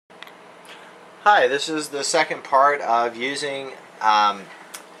Hi, this is the second part of using Malware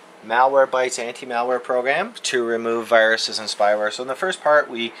Bytes anti-malware program to remove viruses and spyware. So in the first part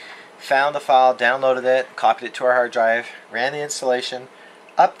we found the file, downloaded it, copied it to our hard drive, ran the installation,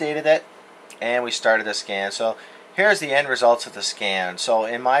 updated it, and we started the scan. So here's the end results of the scan. So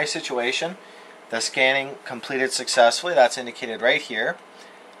in my situation, the scanning completed successfully. That's indicated right here.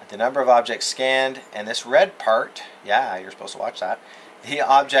 The number of objects scanned, and this red part, yeah, you're supposed to watch that, the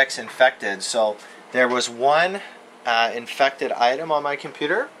objects infected. So there was one infected item on my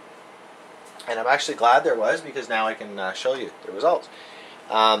computer, and I'm actually glad there was, because now I can show you the results.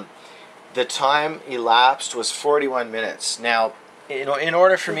 The time elapsed was 41 minutes. Now, in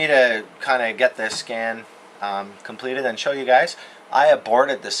order for me to kind of get this scan completed and show you guys, I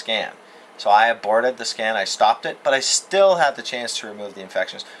aborted the scan. So I aborted the scan, I stopped it, but I still had the chance to remove the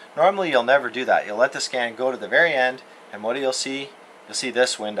infections. Normally you'll never do that. You'll let the scan go to the very end, and what you'll see? You'll see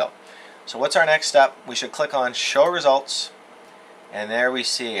this window. So what's our next step? We should click on Show Results, and there we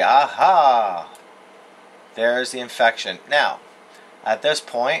see, aha! There's the infection. Now, at this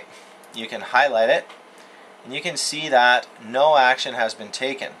point, you can highlight it, and you can see that no action has been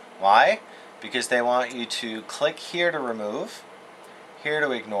taken. Why? Because they want you to click here to remove, here to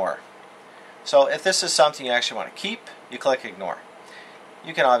ignore. So if this is something you actually want to keep, you click Ignore.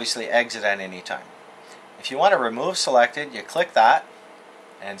 You can obviously exit at any time. If you want to remove selected, you click that,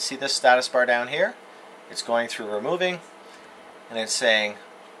 and see this status bar down here? It's going through removing, and it's saying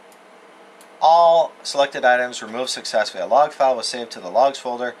all selected items removed successfully. A log file was saved to the logs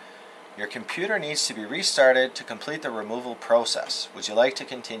folder. Your computer needs to be restarted to complete the removal process. Would you like to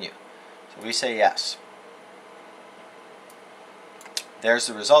continue? So we say yes. There's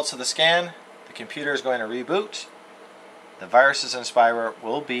the results of the scan. The computer is going to reboot. The viruses and spyware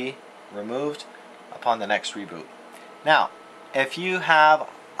will be removed upon the next reboot. Now, if you have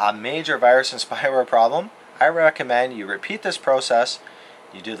a major virus and spyware problem, I recommend you repeat this process.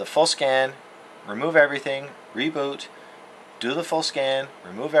 You do the full scan, remove everything, reboot, do the full scan,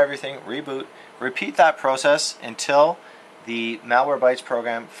 remove everything, reboot. Repeat that process until the Malware Bytes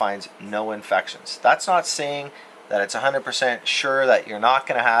program finds no infections. That's not saying that it's 100% sure that you're not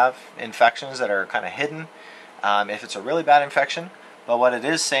going to have infections that are kind of hidden if it's a really bad infection, but what it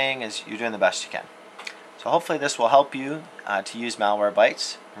is saying is you're doing the best you can. So hopefully this will help you to use Malware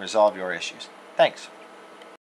Bytes and resolve your issues. Thanks.